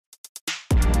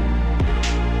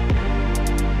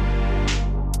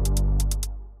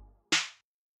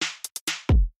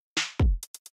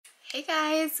Hey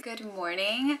guys, good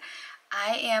morning.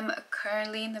 I am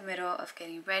currently in the middle of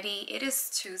getting ready. It is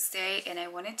Tuesday and I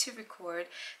wanted to record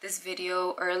this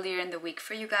video earlier in the week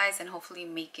for you guys and hopefully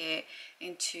make it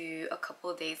into a couple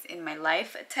of days in my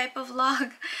life type of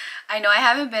vlog. I know I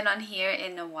haven't been on here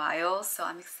in a while, so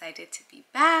I'm excited to be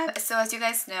back. So as you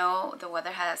guys know, the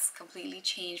weather has completely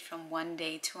changed from one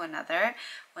day to another.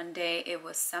 One day it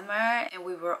was summer and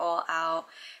we were all out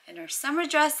in our summer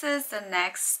dresses. The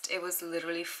next it was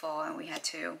literally fall and we had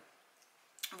to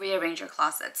rearrange our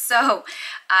closet. So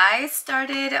I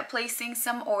started placing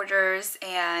some orders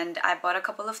and I bought a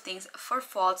couple of things for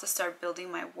fall to start building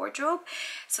my wardrobe.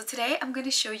 So today I'm going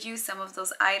to show you some of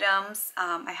those items.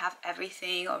 I have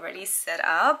everything already set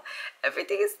up.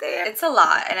 Everything is there. It's a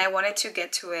lot and I wanted to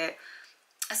get to it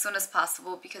as soon as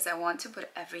possible because I want to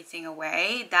put everything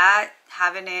away. That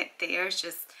having it there is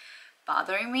just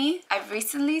bothering me. I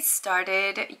recently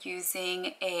started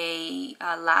using a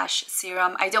lash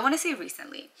serum. I don't want to say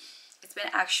recently. It's been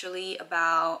actually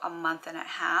about a month and a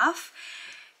half.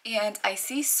 And I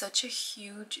see such a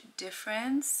huge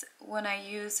difference when I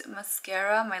use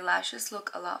mascara. My lashes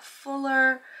look a lot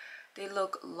fuller. They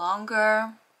look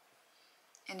longer.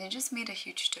 And it just made a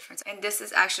huge difference. And this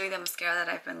is actually the mascara that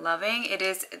I've been loving. It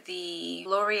is the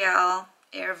L'Oreal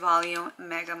Air Volume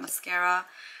Mega Mascara.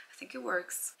 I think it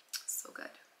works. So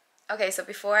good. Okay, so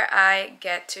before I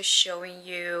get to showing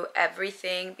you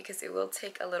everything, because it will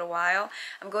take a little while,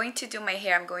 I'm going to do my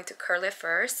hair. I'm going to curl it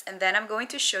first, and then I'm going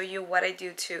to show you what I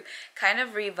do to kind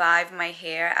of revive my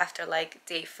hair after like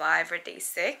day 5 or day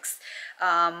 6.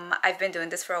 I've been doing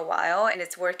this for a while and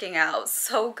it's working out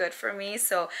so good for me,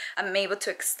 so I'm able to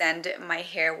extend my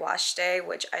hair wash day,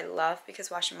 which I love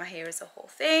because washing my hair is a whole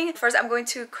thing. First, I'm going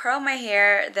to curl my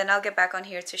hair, then I'll get back on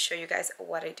here to show you guys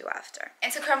what I do after.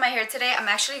 And to curl my hair today, I'm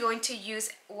actually going to use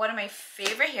one of my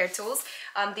favorite hair tools.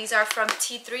 These are from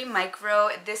T3 Micro.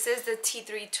 This is the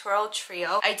T3 Twirl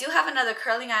Trio. I do have another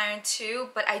curling iron too,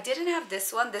 but I didn't have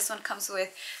this one. This one comes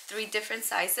with 3 different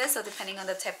sizes, so depending on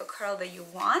the type of curl that you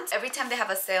want. Every time they have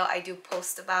a sale, I do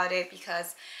post about it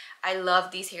because I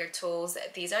love these hair tools.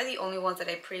 These are the only ones that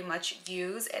I pretty much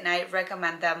use and I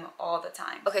recommend them all the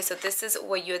time. Okay, so this is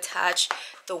what you attach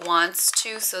the wands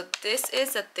to. So this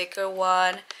is a thicker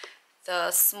one,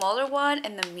 the smaller one,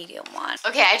 and the medium one.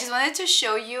 Okay, I just wanted to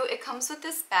show you, it comes with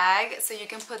this bag so you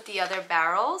can put the other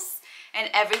barrels and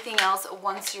everything else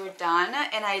once you're done.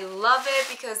 And I love it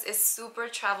because it's super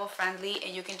travel friendly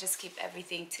and you can just keep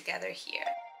everything together here.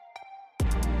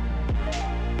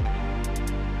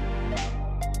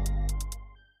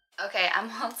 Okay, I'm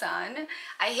all done.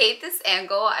 I hate this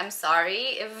angle. I'm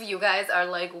sorry if you guys are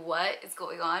like, what is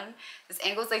going on? This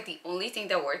angle is like the only thing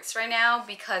that works right now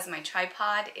because my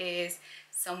tripod is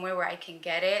somewhere where I can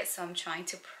get it. So I'm trying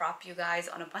to prop you guys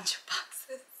on a bunch of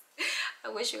boxes. I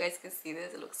wish you guys could see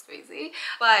this. It looks crazy.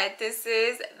 But this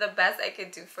is the best I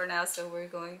could do for now. So we're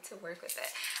going to work with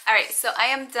it. Alright, so I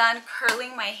am done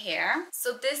curling my hair.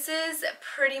 So this is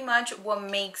pretty much what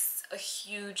makes a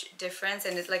huge difference,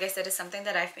 and it's, like I said, it's something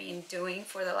that I've been doing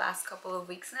for the last couple of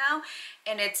weeks now,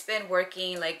 and it's been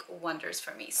working like wonders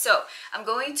for me. So I'm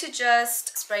going to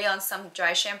just spray on some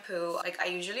dry shampoo like I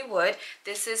usually would.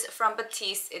 This is from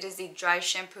Batiste. It is the dry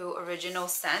shampoo original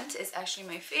scent. It's actually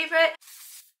my favorite.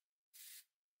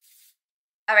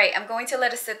 Alright, I'm going to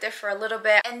let it sit there for a little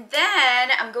bit, and then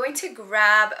I'm going to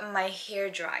grab my hair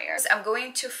dryer. So I'm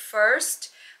going to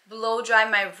first blow dry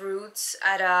my roots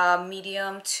at a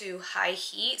medium to high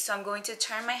heat. So I'm going to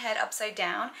turn my head upside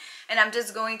down and I'm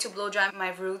just going to blow dry my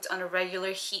roots on a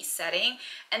regular heat setting,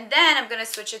 and then I'm going to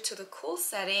switch it to the cool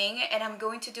setting and I'm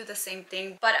going to do the same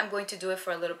thing, but I'm going to do it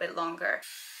for a little bit longer.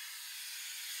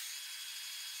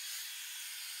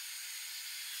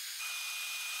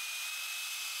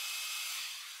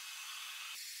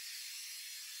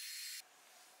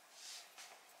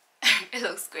 It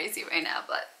looks crazy right now,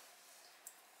 but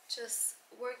just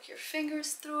work your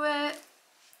fingers through it.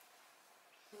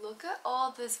 Look at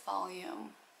all this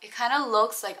volume. It kind of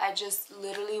looks like I just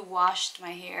literally washed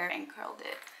my hair and curled it.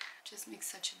 It just makes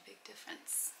such a big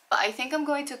difference. But I think I'm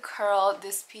going to curl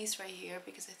this piece right here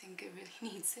because I think it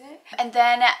really needs it. And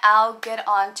then I'll get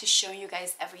on to show you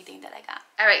guys everything that I got.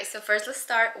 Alright, so first let's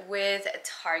start with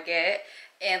Target.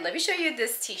 And let me show you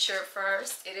this t-shirt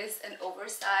first. It is an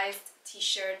oversized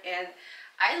t-shirt and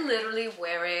I literally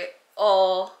wear it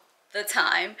all the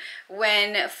time.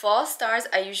 When fall starts,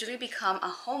 I usually become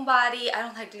a homebody. I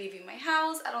don't like leaving my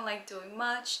house. I don't like doing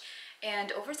much.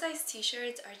 And oversized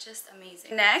t-shirts are just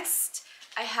amazing. Next,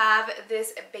 I have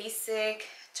this basic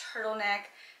turtleneck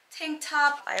tank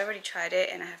top. I already tried it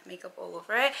and I have makeup all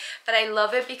over it, but I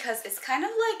love it because it's kind of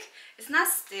like, it's not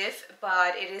stiff,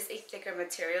 but it is a thicker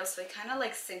material, so it kind of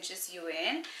like cinches you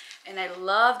in. And I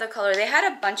love the color. They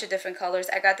had a bunch of different colors.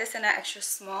 I got this in an extra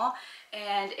small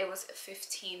and it was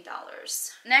 $15.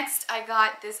 Next, I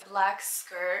got this black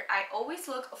skirt. I always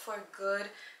look for good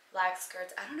black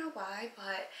skirts. I don't know why,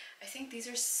 but I think these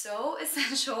are so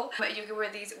essential. But you can wear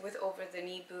these with over the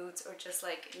knee boots or just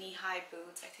like knee-high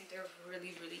boots. I think they're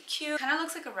really, really cute. Kind of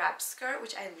looks like a wrap skirt,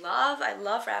 which I love. I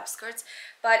love wrap skirts,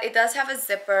 but it does have a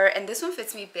zipper and this one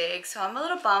fits me big, so I'm a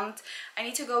little bummed. I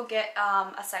need to go get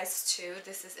a size 2.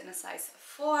 This is in a size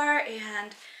 4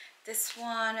 and this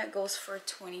one goes for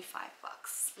 25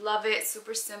 bucks. Love it,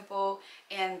 super simple,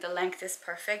 and the length is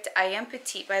perfect. I am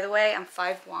petite, by the way. I'm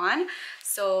 5'1",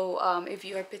 so if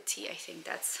you are petite, I think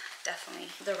that's definitely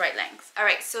the right length. All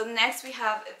right, so next we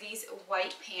have these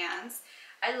white pants.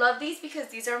 I love these because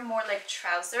these are more like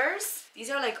trousers. These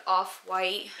are like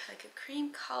off-white, like a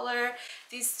cream color.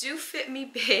 These do fit me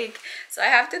big, so I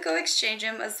have to go exchange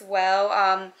them as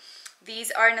well.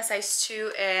 These are in a size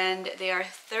 2 and they are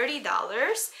 $30.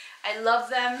 I love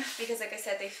them because, like I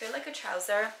said, they feel like a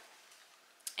trouser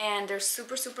and they're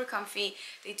super, super comfy.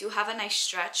 They do have a nice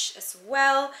stretch as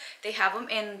well. They have them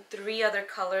in 3 other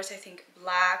colors, I think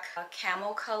black, a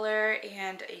camel color,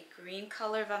 and a green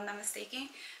color if I'm not mistaken.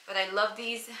 But I love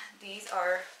these. These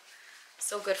are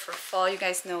so good for fall. You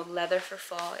guys know leather for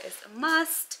fall is a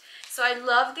must. So I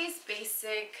love these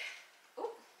basic...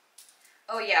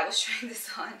 Oh yeah, I was trying this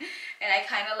on and I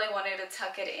kind of like wanted to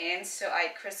tuck it in, so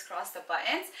I crisscrossed the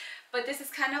buttons. But this is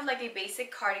kind of like a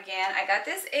basic cardigan. I got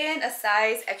this in a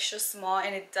size extra small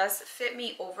and it does fit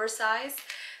me oversized.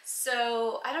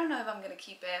 So I don't know if I'm gonna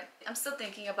keep it. I'm still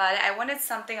thinking about it. I wanted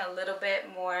something a little bit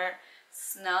more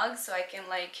snug so I can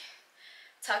like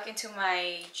tuck into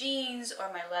my jeans or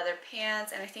my leather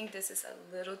pants, and I think this is a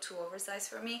little too oversized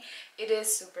for me. It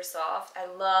is super soft. I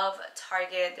love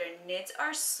Target. Their knits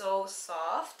are so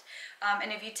soft,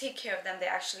 and if you take care of them, they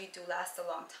actually do last a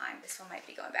long time. This one might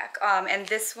be going back, and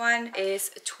this one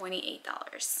is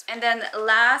 $28. And then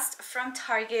last from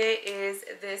Target is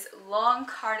this long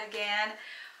cardigan.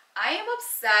 I am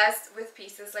obsessed with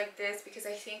pieces like this because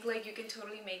I think like you can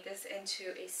totally make this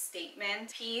into a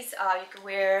statement piece. You can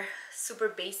wear super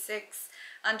basics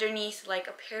underneath, like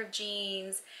a pair of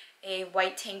jeans, a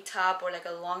white tank top, or like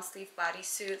a long sleeve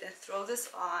bodysuit, and throw this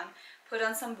on, put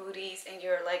on some booties, and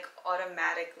you're like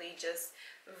automatically just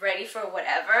ready for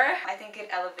whatever. I think it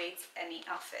elevates any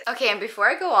outfit. Okay, and before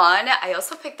I go on, I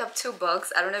also picked up 2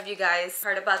 books. I don't know if you guys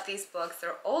heard about these books.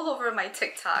 They're all over my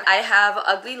TikTok. I have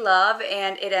Ugly Love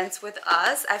and It Ends With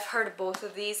Us. I've heard both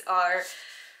of these are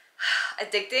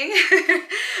addicting.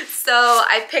 So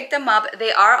I picked them up.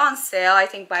 They are on sale. I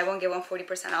think buy one get one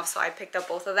 40% off, so I picked up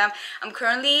both of them. I'm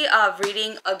currently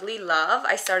reading Ugly Love.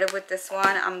 I started with this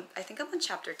one. I think I'm on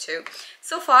chapter 2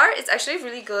 so far. It's actually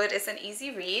really good. It's an easy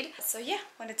read, so yeah,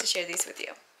 wanted to share these with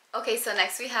you. Okay, so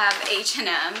next we have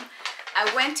H&M.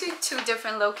 I went to 2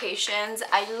 different locations.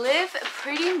 I live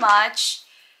pretty much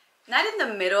not in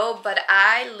the middle, but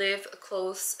I live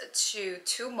close to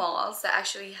 2 malls that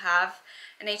actually have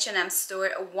an H&M store.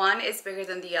 One is bigger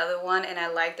than the other one and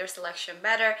I like their selection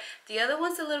better. The other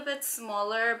one's a little bit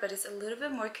smaller, but it's a little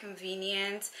bit more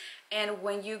convenient, and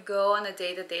when you go on a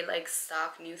day that they like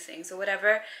stock new things or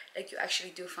whatever, like you actually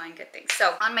do find good things.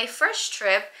 So on my first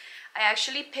trip, I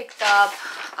actually picked up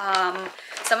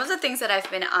some of the things that I've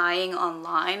been eyeing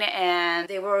online and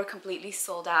they were completely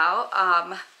sold out,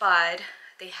 but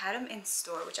they had them in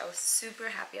store, which I was super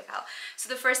happy about. So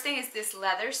the first thing is this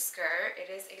leather skirt. It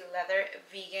is a leather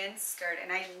vegan skirt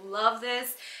and I love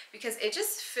this because it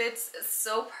just fits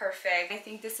so perfect. I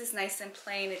think this is nice and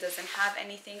plain. It doesn't have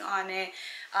anything on it,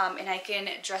 and I can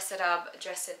dress it up,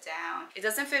 dress it down. It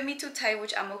doesn't fit me too tight,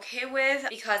 which I'm okay with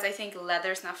because I think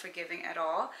leather is not forgiving at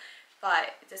all.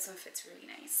 But this one fits really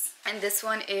nice. And this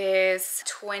one is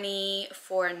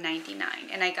 $24.99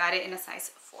 and I got it in a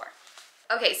size 4.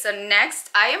 Okay, so next,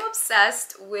 I am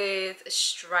obsessed with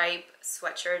stripe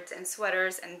sweatshirts and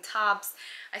sweaters and tops.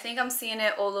 I think I'm seeing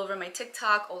it all over my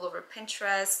TikTok, all over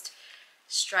Pinterest.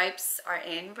 Stripes are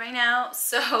in right now.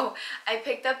 So I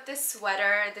picked up this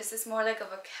sweater. This is more like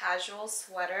of a casual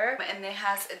sweater. And it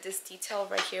has this detail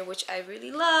right here, which I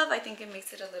really love. I think it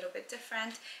makes it a little bit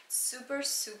different. Super,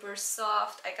 super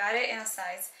soft. I got it in a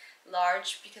size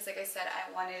large because like I said,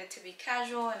 I wanted it to be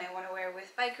casual and I want to wear it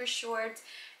with biker shorts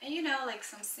and you know, like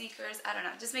some sneakers. I don't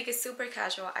know, just make it super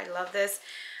casual. I love this.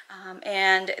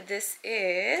 And this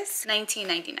is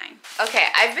 $19.99. Okay,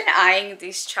 I've been eyeing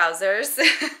these trousers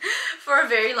for a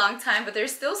very long time, but they're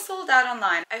still sold out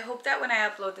online. I hope that when I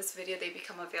upload this video, they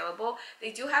become available.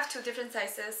 They do have 2 different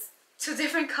sizes, 2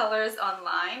 different colors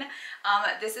online.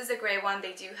 This is a gray one.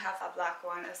 They do have a black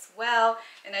one as well.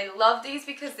 And I love these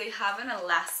because they have an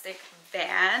elastic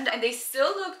band and they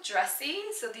still look dressy.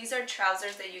 So these are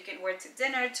trousers that you can wear to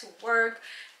dinner, to work,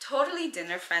 totally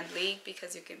dinner friendly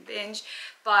because you can binge.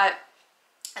 But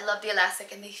I love the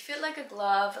elastic and they feel like a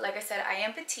glove. Like I said, I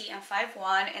am petite, I'm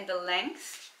 5'1", and the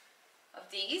length of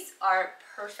these are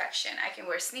perfection. I can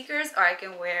wear sneakers or I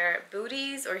can wear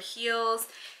booties or heels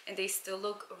and they still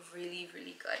look really,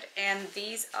 really good. And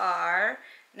these are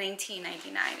 $19.99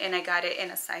 and I got it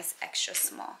in a size extra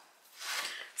small.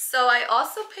 So I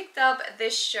also picked up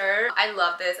this shirt. I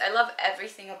love this. I love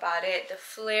everything about it. The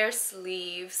flare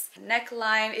sleeves,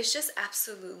 neckline is just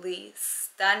absolutely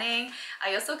stunning.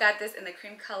 I also got this in the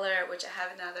cream color, which I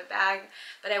have in another bag,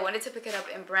 but I wanted to pick it up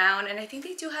in brown, and I think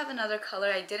they do have another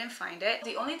color. I didn't find it.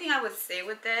 The only thing I would say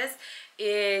with this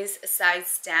is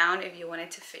size down if you want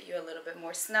it to fit you a little bit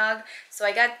more snug. So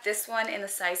I got this one in a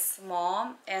size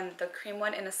small and the cream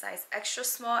one in a size extra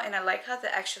small, and I like how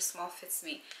the extra small fits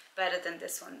me better than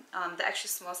this one. The extra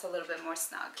small is a little bit more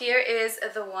snug. Here is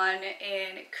the one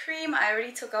in cream. I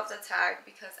already took off the tag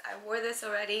because I wore this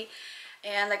already,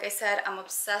 and like I said, I'm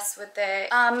obsessed with it.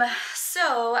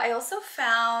 So I also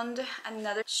found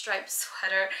another striped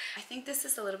sweater. I think this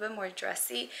is a little bit more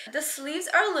dressy. The sleeves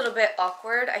are a little bit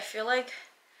awkward. I feel like,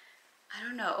 I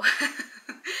don't know.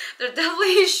 They're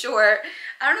definitely short.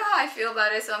 I don't know how I feel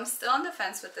about it, so I'm still on the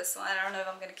fence with this one. I don't know if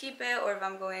I'm gonna keep it or if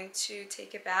I'm going to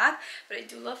take it back, but I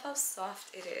do love how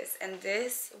soft it is. And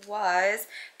this was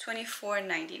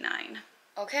 $24.99.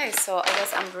 Okay, so I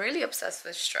guess I'm really obsessed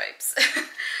with stripes.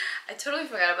 I totally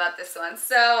forgot about this one.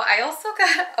 So I also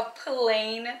got a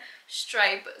plain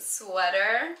stripe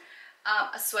sweater,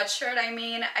 a sweatshirt I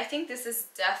mean. I think this is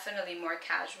definitely more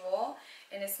casual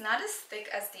and it's not as thick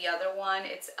as the other one.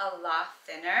 It's a lot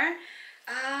thinner,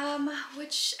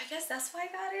 which I guess that's why I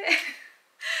got it.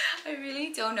 I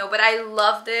really don't know, but I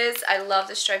love this. I love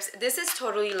the stripes. This is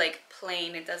totally like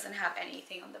plain. It doesn't have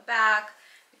anything on the back,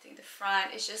 anything the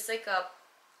front. It's just like a,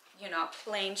 you know,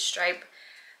 plain stripe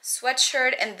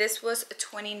sweatshirt, and this was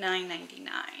 $29.99. And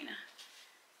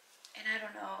I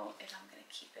don't know if I'm gonna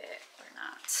keep it or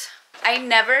not. I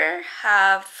never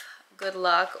have good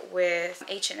luck with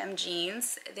H&M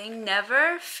jeans. They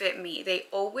never fit me. They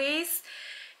always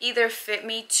either fit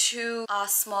me too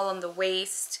small on the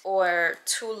waist or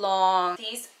too long.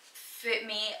 These fit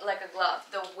me like a glove.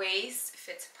 The waist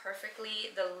fits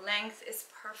perfectly. The length is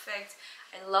perfect.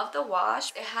 I love the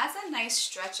wash. It has a nice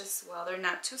stretch as well. They're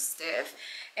not too stiff.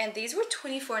 And these were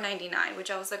 $24.99,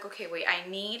 which I was like, okay, wait, I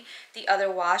need the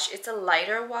other wash. It's a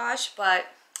lighter wash, but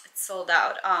it's sold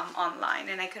out online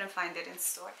and I couldn't find it in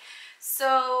store.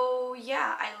 So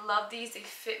yeah, I love these. They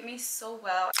fit me so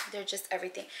well. They're just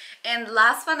everything. And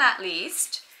last but not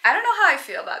least, I don't know how I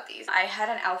feel about these. I had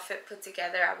an outfit put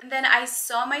together and then I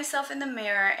saw myself in the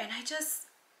mirror and I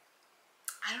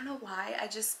don't know why, I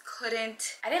just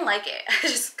couldn't, I didn't like it. I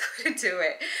just couldn't do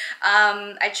it.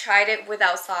 I tried it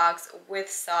without socks,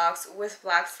 with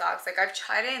black socks. Like I've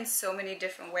tried it in so many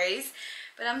different ways,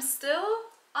 but I'm still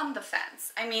on the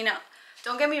fence. I mean,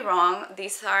 don't get me wrong,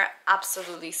 these are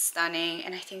absolutely stunning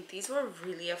and I think these were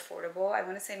really affordable. I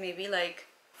want to say maybe like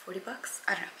 40 bucks,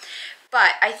 I don't know.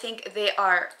 But I think they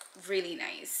are really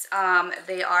nice.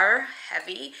 They are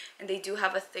heavy and they do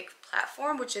have a thick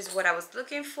platform, which is what I was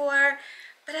looking for.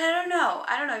 But I don't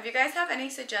know if you guys have any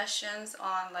suggestions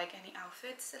on like any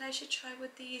outfits that I should try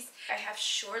with these. I have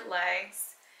short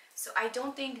legs, so I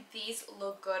don't think these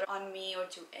look good on me or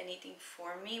do anything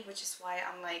for me, which is why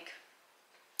I'm like,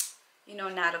 you know,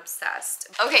 not obsessed.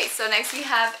 Okay, so next we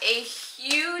have a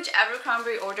huge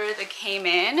Abercrombie order that came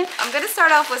in. I'm gonna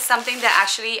start off with something that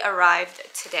actually arrived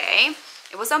today.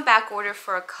 It was on back order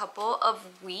for a couple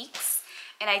of weeks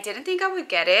and I didn't think I would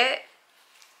get it,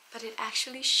 but it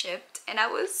actually shipped and I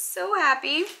was so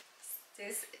happy.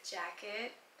 This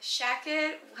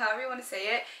shacket, however you want to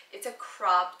say it, it's a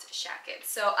cropped shacket.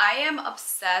 So I am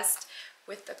obsessed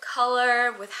with the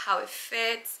color, with how it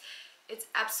fits. It's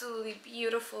absolutely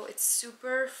beautiful. It's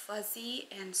super fuzzy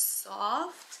and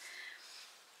soft.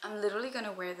 I'm literally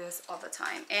gonna wear this all the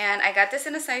time. And I got this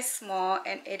in a size small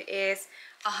and it is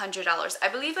 $100. I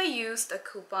believe I used a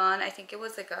coupon. I think it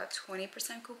was like a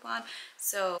 20% coupon,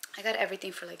 so I got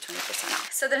everything for like 20%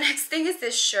 off. So the next thing is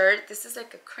this shirt. This is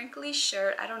like a crinkly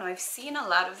shirt. I don't know, I've seen a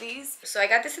lot of these. So I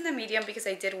got this in the medium because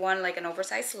I did want like an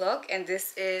oversized look, and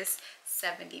this is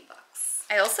 70 bucks.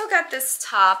 I also got this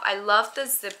top. I love the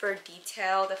zipper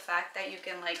detail, the fact that you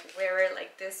can like wear it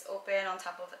like this open on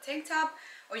top of a tank top,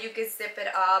 or you can zip it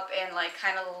up and like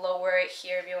kind of lower it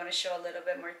here if you want to show a little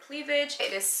bit more cleavage.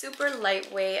 It is super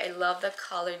lightweight. I love the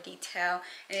collar detail,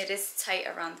 and it is tight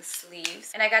around the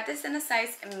sleeves. And I got this in a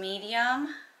size medium.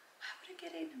 How would I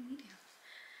get it in a medium?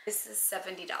 This is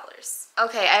 $70.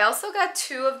 Okay, I also got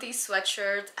 2 of these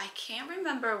sweatshirts. I can't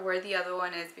remember where the other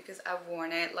one is because I've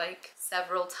worn it like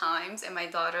several times, and my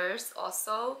daughters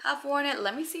also have worn it.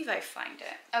 Let me see if I find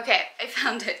it. Okay, I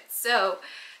found it. So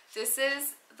this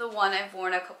is the one I've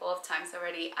worn a couple of times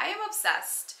already. I am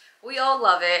obsessed. We all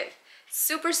love it.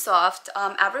 Super soft.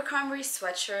 Abercrombie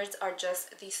sweatshirts are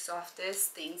just the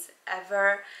softest things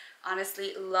ever.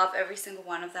 Honestly, love every single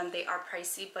one of them. They are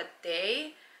pricey, but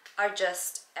they are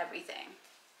just everything.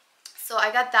 So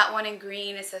I got that one in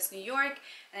green. It says New York,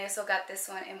 and I also got this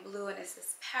one in blue, and it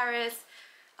says Paris.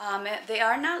 They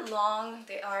are not long.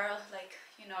 They are like,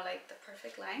 you know, like the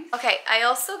perfect length. Okay, I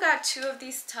also got 2 of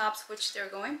these tops, which they're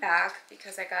going back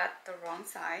because I got the wrong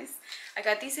size. I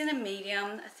got these in a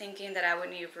medium thinking that I would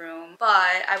need room,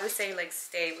 but I would say like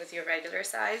stay with your regular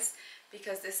size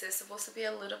because this is supposed to be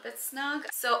a little bit snug.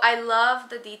 So I love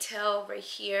the detail right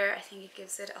here. I think it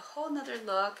gives it a whole nother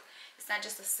look. It's not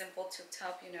just a simple tube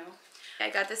top, you know. I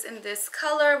got this in this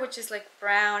color, which is like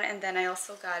brown, and then I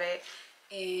also got it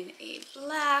in a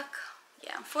black.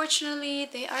 Yeah, unfortunately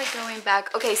they are going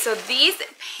back. Okay, so these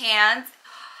pants,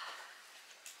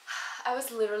 I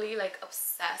was literally like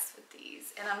obsessed with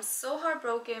these, and I'm so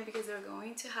heartbroken because they're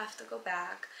going to have to go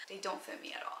back. They don't fit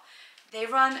me at all. They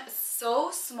run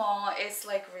so small, it's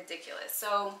like ridiculous.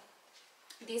 So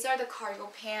these are the cargo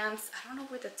pants. I don't know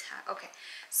where the tag. Okay,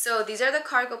 so these are the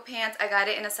cargo pants. I got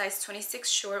it in a size 26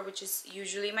 short, which is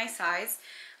usually my size.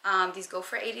 These go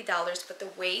for $80, but the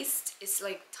waist is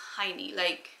like tiny,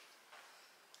 like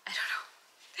I don't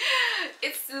know.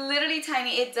 It's literally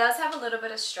tiny. It does have a little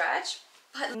bit of stretch,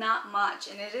 but not much,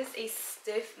 and it is a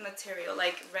stiff material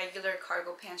like regular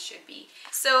cargo pants should be.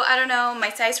 So I don't know, my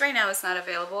size right now is not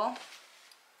available,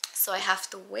 so I have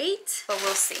to wait, but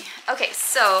we'll see. Okay,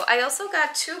 so I also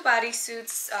got 2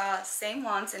 bodysuits, same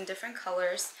ones in different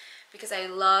colors, because I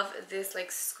love this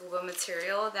like scuba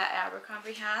material that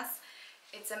Abercrombie has.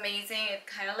 It's amazing. It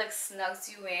kind of like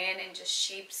snugs you in and just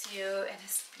shapes you, and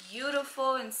it's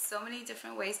beautiful in so many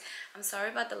different ways. I'm sorry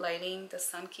about the lighting. The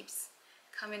sun keeps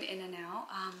coming in and out.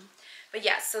 But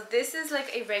yeah, so this is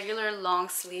like a regular long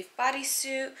sleeve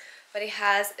bodysuit, but it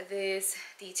has this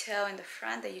detail in the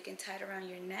front that you can tie it around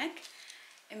your neck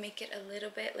and make it a little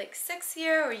bit like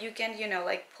sexier, or you can, you know,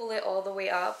 like pull it all the way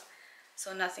up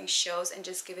so nothing shows and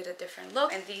just give it a different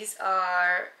look. And these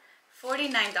are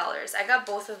 $49. I got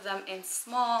both of them in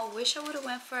small. Wish I would have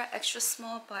went for an extra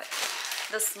small, but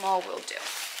the small will do.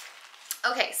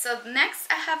 Okay, so next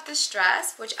I have this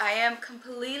dress, which I am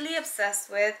completely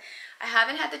obsessed with. I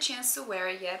haven't had the chance to wear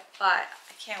it yet, but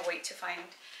I can't wait to find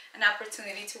an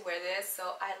opportunity to wear this.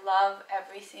 So I love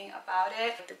everything about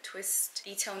it. The twist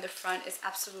detail in the front is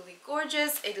absolutely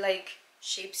gorgeous. It like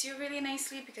shapes you really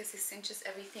nicely because it cinches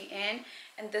everything in,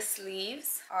 and the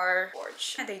sleeves are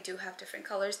gorgeous, and they do have different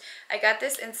colors. I got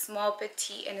this in small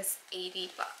petite, and it's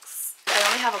 80 bucks. I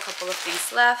only have a couple of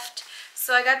things left.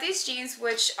 So I got these jeans,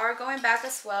 which are going back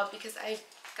as well because I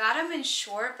got them in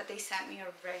short, but they sent me a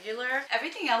regular.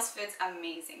 Everything else fits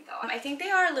amazing though. I think they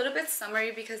are a little bit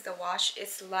summery because the wash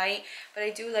is light, but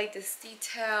I do like this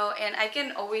detail, and I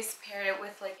can always pair it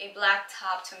with like a black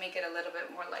top to make it a little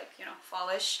bit more like, you know,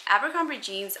 fallish. Abercrombie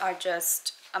jeans are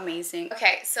just amazing.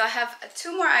 Okay, so I have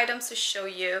 2 more items to show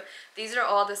you. These are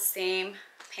all the same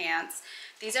pants.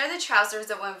 These are the trousers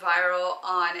that went viral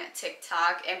on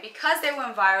TikTok, and because they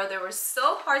went viral, they were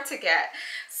so hard to get.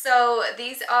 So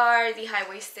these are the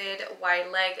high-waisted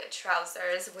wide leg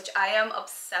trousers, which I am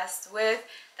obsessed with.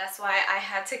 That's why I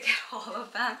had to get all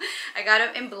of them. I got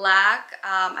them in black.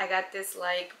 I got this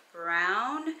like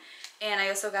brown, and I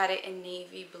also got it in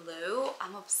navy blue.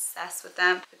 I'm obsessed with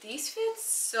them. But these fit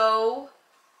so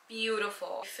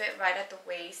beautiful. They fit right at the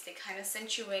waist. They kind of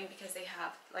cinch you in because they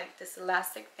have like this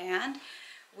elastic band,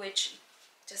 which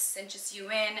just cinches you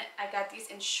in. I got these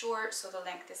in short, so the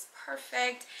length is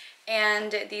perfect,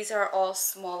 and these are all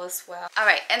small as well. All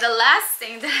right, and the last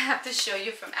thing that I have to show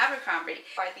you from Abercrombie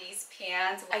are these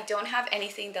pants. I don't have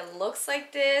anything that looks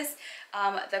like this.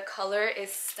 The color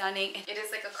is stunning. It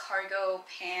is like a cargo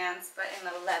pants, but in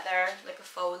a leather, like a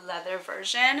faux leather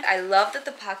version. I love that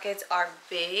the pockets are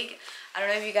big. I don't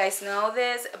know if you guys know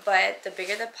this, but the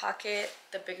bigger the pocket,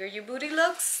 the bigger your booty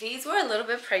looks. These were a little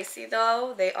bit pricey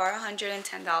though. They are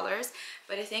 $110,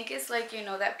 but I think it's like, you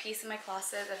know, that piece in my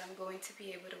closet that I'm going to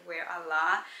be able to wear a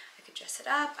lot. I could dress it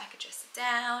up, I could dress it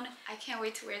down. I can't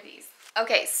wait to wear these.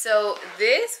 Okay, so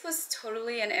this was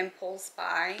totally an impulse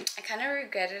buy. I kind of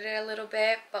regretted it a little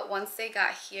bit, but once they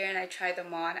got here and I tried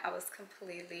them on, I was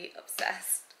completely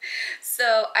obsessed.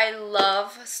 So I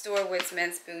love Stuart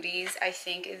Weitzman's booties. I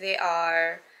think they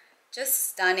are just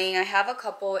stunning. I have a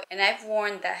couple and I've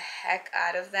worn the heck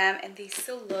out of them and they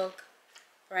still look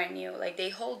brand new. Like, they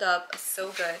hold up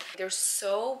so good. They're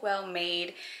so well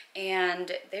made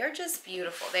and they're just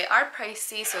beautiful. They are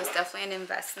pricey, so it's definitely an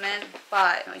investment,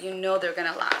 but you know they're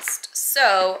gonna last.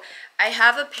 So I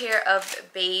have a pair of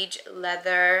beige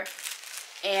leather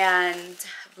and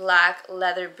black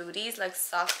leather booties, like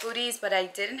soft booties, but I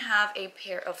didn't have a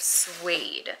pair of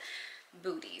suede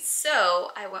booties,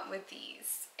 so I went with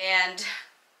these. And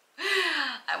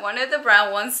I wanted the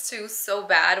brown ones too so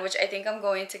bad, which I think I'm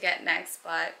going to get next,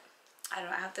 but I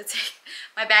don't know, I have to take,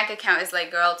 my bank account is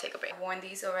like, girl, take a break. I've worn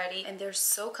these already and they're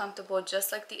so comfortable,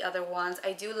 just like the other ones.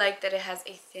 I do like that it has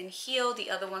a thin heel.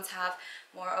 The other ones have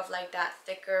more of like that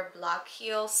thicker block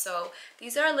heel, so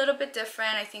these are a little bit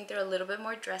different. I think they're a little bit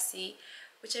more dressy,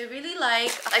 which I really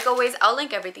like. Like always, I'll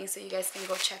link everything so you guys can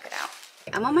go check it out.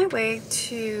 I'm on my way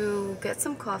to get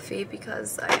some coffee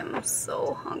because I am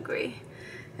so hungry.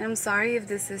 And I'm sorry if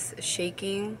this is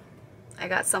shaking. I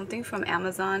got something from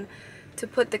Amazon to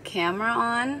put the camera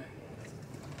on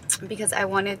because I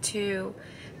wanted to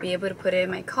be able to put it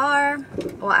in my car.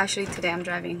 Well, actually today I'm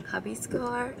driving hubby's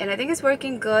car and I think it's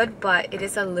working good, but it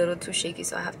is a little too shaky,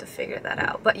 so I have to figure that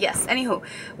out. But yes, anywho,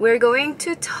 we're going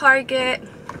to Target.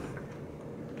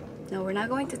 No, we're not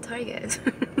going to Target.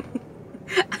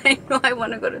 I know I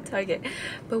want to go to Target,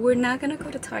 but we're not gonna go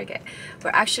to Target. We're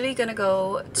actually gonna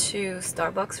go to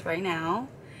Starbucks right now,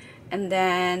 and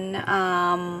then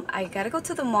I gotta go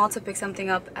to the mall to pick something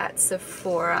up at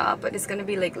Sephora, but it's gonna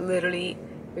be like literally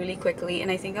really quickly. And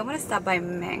I think I'm gonna stop by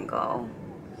Mango.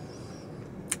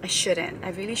 I shouldn't,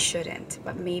 I really shouldn't,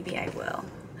 but maybe I will.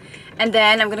 And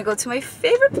then I'm gonna go to my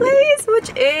favorite place,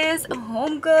 which is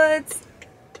Home Goods.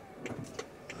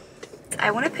 I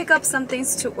want to pick up some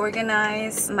things to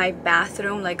organize my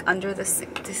bathroom, like under the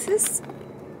sink. This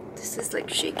is like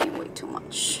shaking way too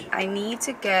much. I need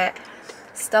to get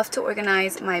stuff to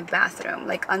organize my bathroom,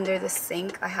 like under the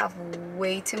sink. I have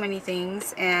way too many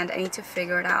things and I need to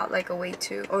figure it out, like a way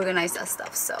to organize that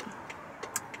stuff. So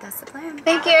that's the plan.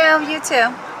 Thank you. You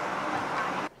too.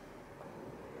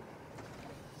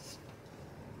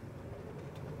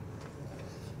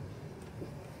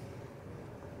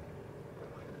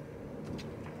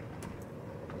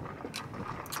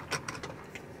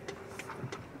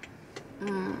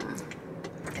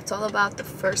 It's all about the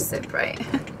first sip, right?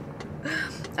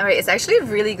 All right, it's actually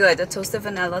really good, the toasted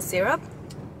vanilla syrup.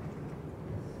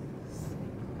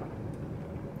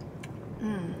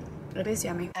 It is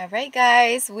yummy. All right,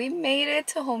 guys, we made it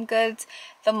to Home Goods.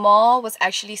 The mall was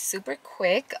actually super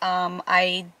quick.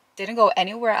 I didn't go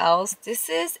anywhere else. This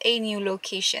is a new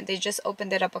location. They just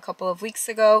opened it up a couple of weeks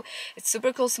ago. It's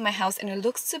super close to my house and it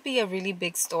looks to be a really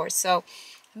big store. So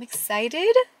I'm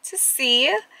excited to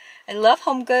see. I love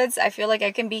Home Goods. I feel like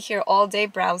I can be here all day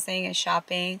browsing and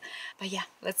shopping. But yeah,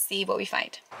 let's see what we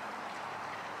find.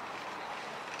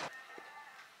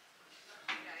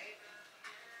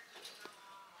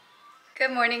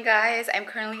 Good morning, guys. I'm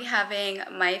currently having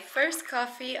my first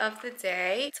coffee of the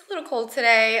day. It's a little cold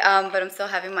today, but I'm still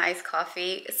having my iced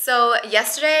coffee. So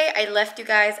yesterday I left you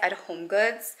guys at Home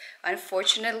Goods.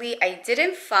 Unfortunately, I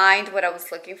didn't find what I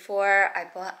was looking for. I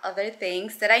bought other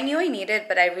things that I knew I needed,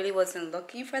 but I really wasn't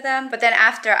looking for them. But then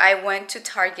after, I went to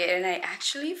Target and I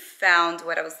actually found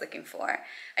what I was looking for.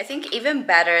 I think even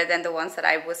better than the ones that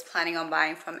I was planning on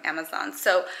buying from Amazon.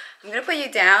 So I'm gonna put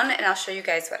you down and I'll show you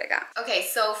guys what I got. Okay,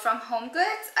 so from Home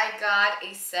Goods, I got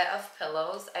a set of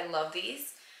pillows. I love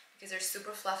these because they're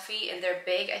super fluffy and they're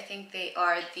big. I think they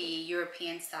are the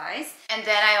European size. And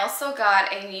then I also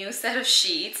got a new set of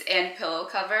sheets and pillow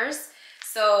covers.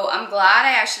 So I'm glad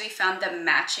I actually found the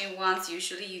matching ones.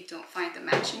 Usually you don't find the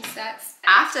matching sets.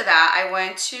 After that, I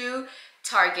went to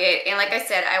Target, and like I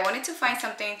said, I wanted to find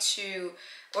something to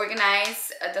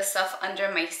organize the stuff under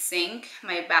my sink.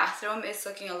 My bathroom is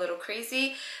looking a little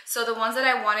crazy. So the ones that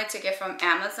I wanted to get from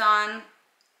Amazon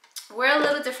were a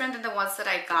little different than the ones that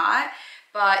I got,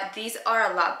 but these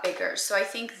are a lot bigger, so I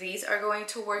think these are going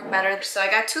to work better. So I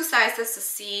got 2 sizes to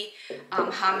see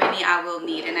how many I will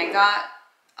need, and I got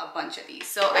a bunch of these.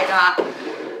 So I got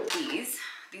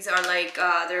these are like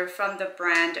they're from the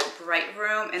brand Bright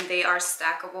Room, and they are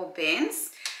stackable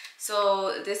bins.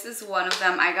 So this is one of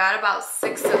them. I got about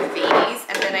 6 of these,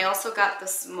 and then I also got the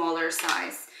smaller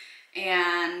size,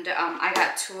 and I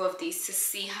got 2 of these to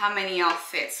see how many I'll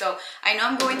fit. So I know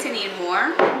I'm going to need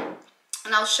more,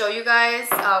 and I'll show you guys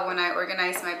when I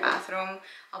organize my bathroom.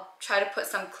 I'll try to put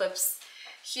some clips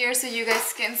here so you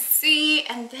guys can see.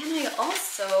 And then I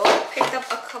also picked up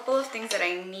a couple of things that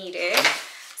I needed.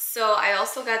 So I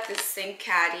also got this sink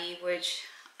caddy, which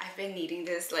I've been needing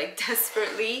this like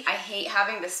desperately. I hate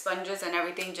having the sponges and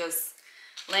everything just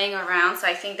laying around, so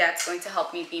I think that's going to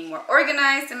help me be more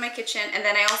organized in my kitchen. And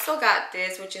then I also got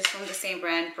this, which is from the same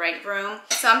brand, Bright Room.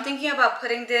 So I'm thinking about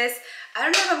putting this, I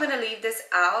don't know if I'm going to leave this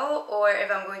out or if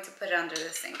I'm going to put it under the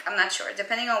sink. I'm not sure,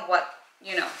 depending on what,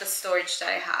 you know, the storage that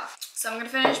I have. So I'm going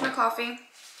to finish my coffee and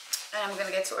I'm going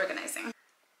to get to organizing.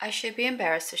 I should be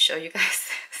embarrassed to show you guys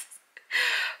this,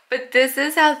 but this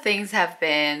is how things have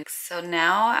been. So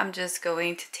now I'm just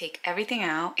going to take everything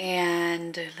out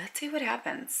and let's see what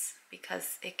happens,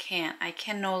 because I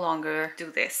can no longer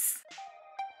do this.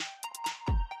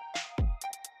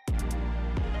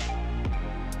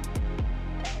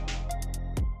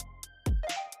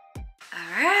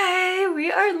 Alright,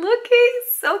 we are looking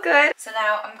so good. So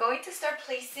now I'm going to start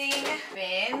placing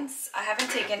bins. I haven't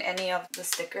taken any of the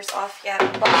stickers off yet,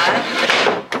 but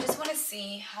I just want to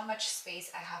see how much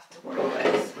space I have to work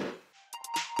with.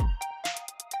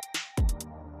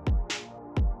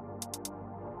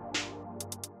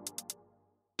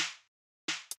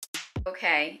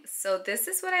 Okay, so this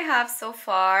is what I have so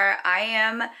far. I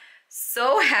am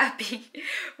so happy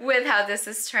with how this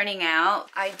is turning out.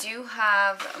 I do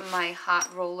have my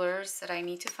hot rollers that I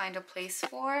need to find a place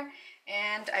for,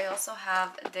 and I also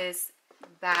have this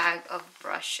bag of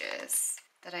brushes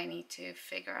that I need to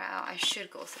figure out. I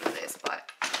should go through this, but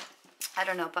I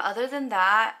don't know. But other than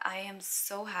that, I am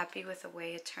so happy with the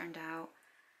way it turned out.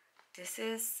 This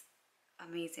is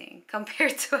amazing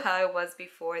compared to how it was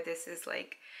before. This is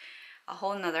like a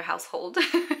whole nother household.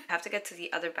 I have to get to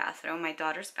the other bathroom, my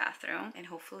daughter's bathroom, and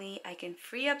hopefully I can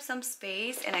free up some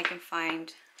space and I can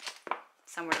find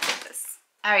somewhere to put this.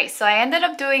 Alright, so I ended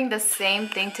up doing the same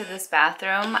thing to this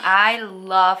bathroom. I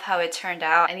love how it turned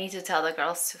out. I need to tell the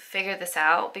girls to figure this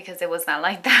out because it was not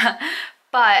like that.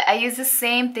 But I used the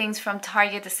same things from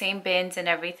Target, the same bins and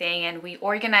everything, and we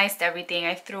organized everything.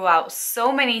 I threw out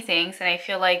so many things and I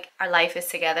feel like our life is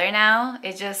together now.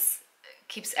 It just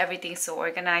keeps everything so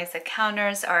organized. The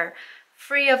counters are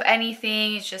free of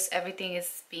anything. It's just everything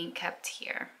is being kept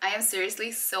here. I am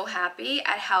seriously so happy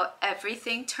at how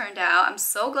everything turned out. I'm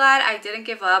so glad I didn't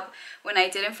give up when I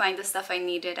didn't find the stuff I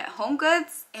needed at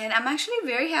HomeGoods, and I'm actually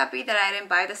very happy that I didn't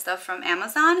buy the stuff from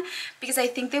Amazon because I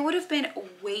think they would have been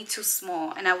way too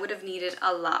small and I would have needed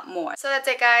a lot more. So that's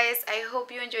it, guys. I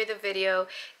hope you enjoyed the video.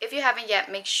 If you haven't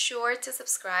yet, make sure to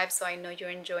subscribe so I know you're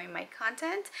enjoying my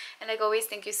content, and like always,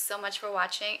 thank you so much for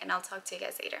watching, and I'll talk to you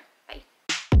guys later.